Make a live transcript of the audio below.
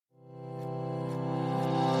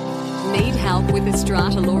help with a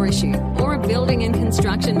strata law issue or a building and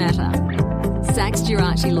construction matter? Sachs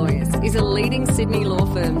Geraci Lawyers is a leading Sydney law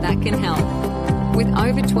firm that can help. With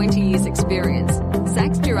over 20 years' experience,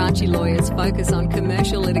 Sachs Geraci Lawyers focus on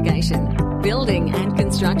commercial litigation, building and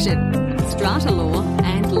construction, strata law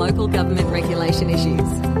and local government regulation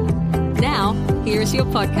issues. Now, here is your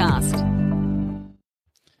podcast.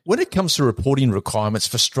 When it comes to reporting requirements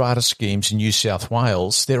for strata schemes in New South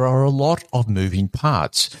Wales, there are a lot of moving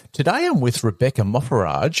parts. Today I'm with Rebecca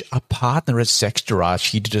Moufarrege, a partner at Sachs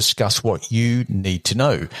Geraci, to discuss what you need to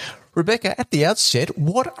know. Rebecca, at the outset,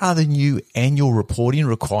 what are the new annual reporting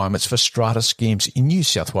requirements for strata schemes in New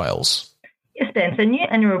South Wales? Yes, Dan. So new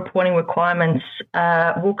annual reporting requirements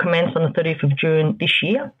will commence on the 30th of June this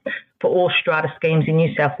year for all strata schemes in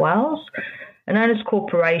New South Wales. An owner's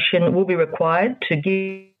corporation will be required to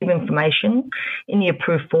give information in the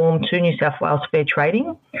approved form to New South Wales Fair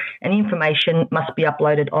Trading, and the information must be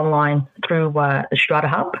uploaded online through the Strata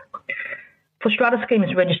Hub. For strata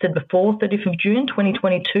schemes registered before 30th of June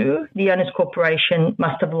 2022, the owner's corporation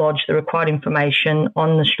must have lodged the required information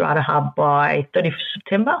on the Strata Hub by 30th of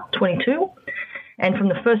September 22. And from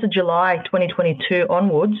the 1st of July 2022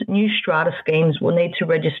 onwards, new strata schemes will need to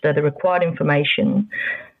register the required information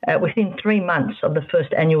within 3 months of the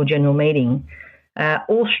first annual general meeting.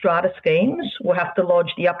 All strata schemes will have to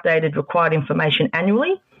lodge the updated required information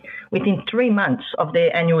annually within 3 months of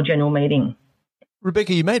their annual general meeting.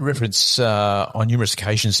 Rebecca, you made reference on numerous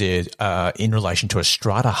occasions there in relation to a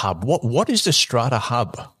Strata Hub. What is the Strata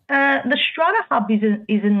Hub? The Strata Hub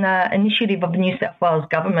is an initiative of the New South Wales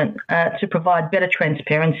Government to provide better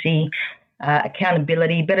transparency,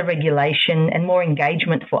 accountability, better regulation and more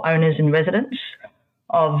engagement for owners and residents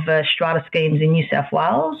of strata schemes in New South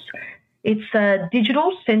Wales. It's a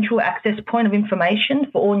digital central access point of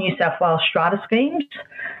information for all New South Wales strata schemes,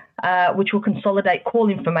 which will consolidate call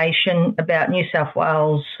information about New South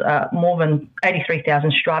Wales' more than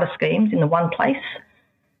 83,000 strata schemes in the one place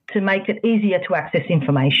to make it easier to access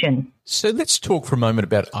information. So let's talk for a moment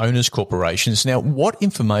about owners' corporations. Now, what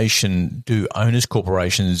information do owners'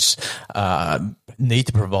 corporations need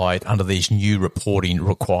to provide under these new reporting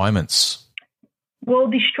requirements? Well,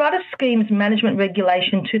 the Strata Schemes Management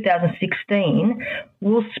Regulation 2016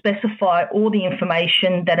 will specify all the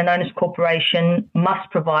information that an owner's corporation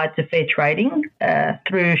must provide to fair trading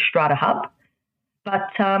through Strata Hub.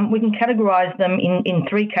 But we can categorise them in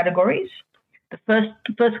 3 categories. The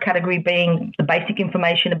first category being the basic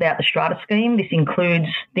information about the strata scheme. This includes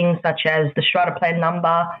things such as the strata plan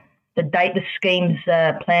number, the date the scheme's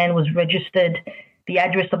plan was registered, the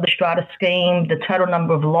address of the strata scheme, the total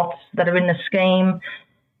number of lots that are in the scheme.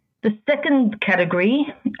 The second category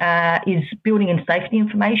is building and safety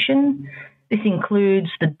information. This includes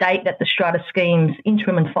the date that the strata scheme's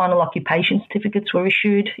interim and final occupation certificates were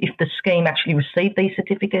issued, if the scheme actually received these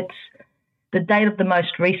certificates, the date of the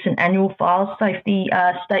most recent annual fire safety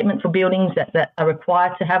statement for buildings that are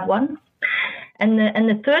required to have one. And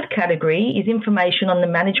the third category is information on the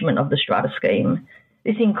management of the strata scheme.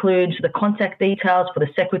 This includes the contact details for the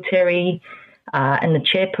secretary and the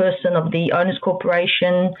chairperson of the owners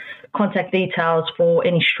corporation, contact details for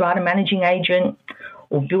any strata managing agent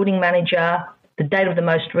or building manager, the date of the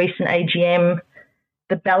most recent AGM,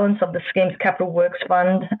 the balance of the scheme's capital works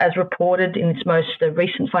fund as reported in its most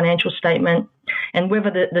recent financial statement, and whether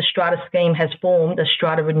the strata scheme has formed a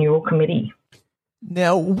strata renewal committee.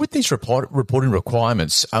 Now, with these reporting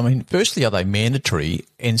requirements, I mean, firstly, are they mandatory?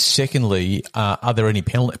 And secondly, are there any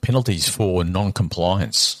penalties for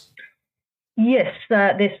non-compliance? Yes,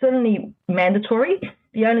 they're certainly mandatory.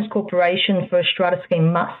 The owner's corporation for a strata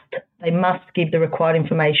scheme must give the required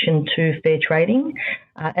information to fair trading,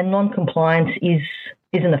 and non-compliance is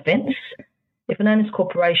an offence. If an owner's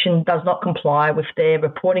corporation does not comply with their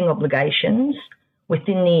reporting obligations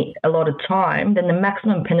within the allotted time, then the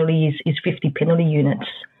maximum penalty is 50 penalty units.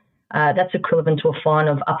 That's equivalent to a fine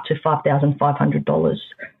of up to $5,500.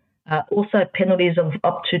 Also, penalties of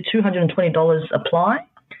up to $220 apply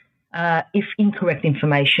if incorrect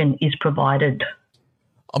information is provided.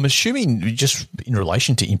 I'm assuming, just in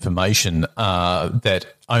relation to information, that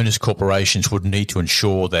owners' corporations would need to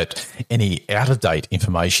ensure that any out-of-date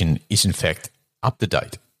information is in fact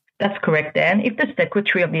up-to-date. That's correct, Dan. If the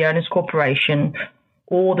secretary of the owners' corporation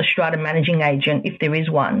or the strata managing agent, if there is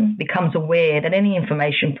one, becomes aware that any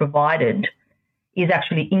information provided is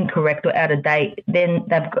actually incorrect or out of date, then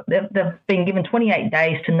they've been given 28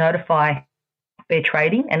 days to notify fair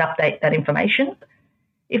trading and update that information.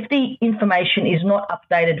 If the information is not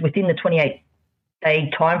updated within the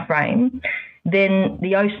 28-day time frame, then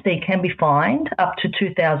the OC can be fined up to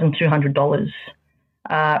 $2,200.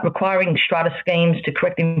 Requiring strata schemes to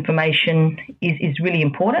correct information is really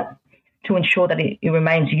important to ensure that it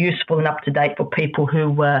remains useful and up to date for people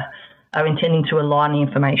who are intending to rely on the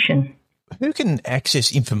information. Who can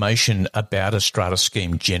access information about a strata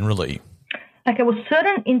scheme generally? Okay, well,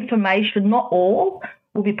 certain information, not all,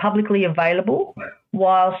 will be publicly available,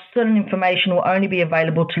 while certain information will only be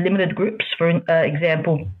available to limited groups. For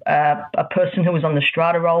example, a person who is on the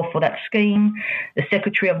strata roll for that scheme, the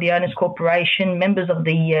secretary of the owners corporation, members of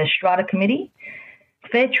the strata committee.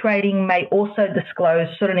 Fair trading may also disclose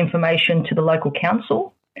certain information to the local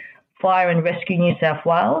council, Fire and Rescue New South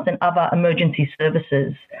Wales, and other emergency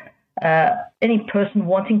services. Any person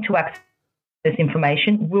wanting to access this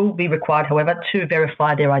information will be required, however, to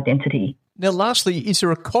verify their identity. Now, lastly, is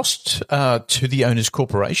there a cost to the owners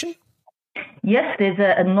corporation? Yes, there's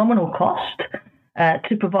a nominal cost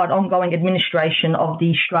to provide ongoing administration of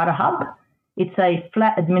the Strata Hub. It's a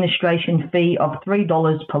flat administration fee of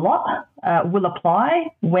 $3 per lot will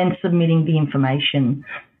apply when submitting the information.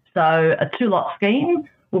 So a 2-lot scheme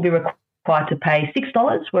will be required to pay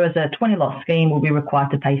 $6, whereas a 20-lot scheme will be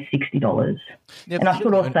required to pay $60. Now, and I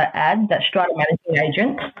should also add that strata managing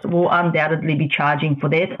agents will undoubtedly be charging for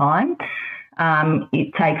their time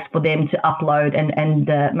it takes for them to upload and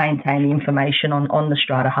maintain the information on the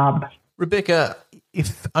Strata Hub. Rebecca,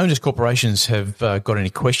 if owners corporations have got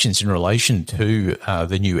any questions in relation to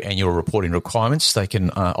the new annual reporting requirements, they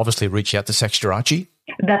can obviously reach out to Sachs Gerace.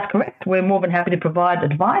 That's correct. We're more than happy to provide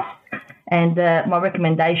advice. And my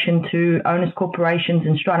recommendation to owners corporations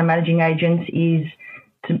and strata managing agents is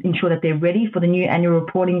to ensure that they're ready for the new annual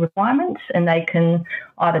reporting requirements, and they can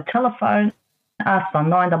either telephone us on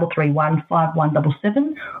 9331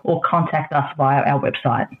 5177 or contact us via our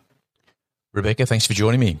website. Rebecca, thanks for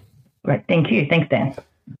joining me. Great. Thank you. Thanks, Dan.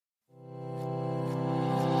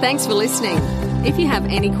 Thanks for listening. If you have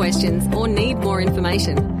any questions or need more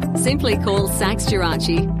information, simply call Sachs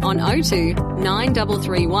Gerace on 02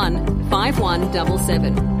 9331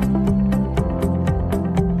 5177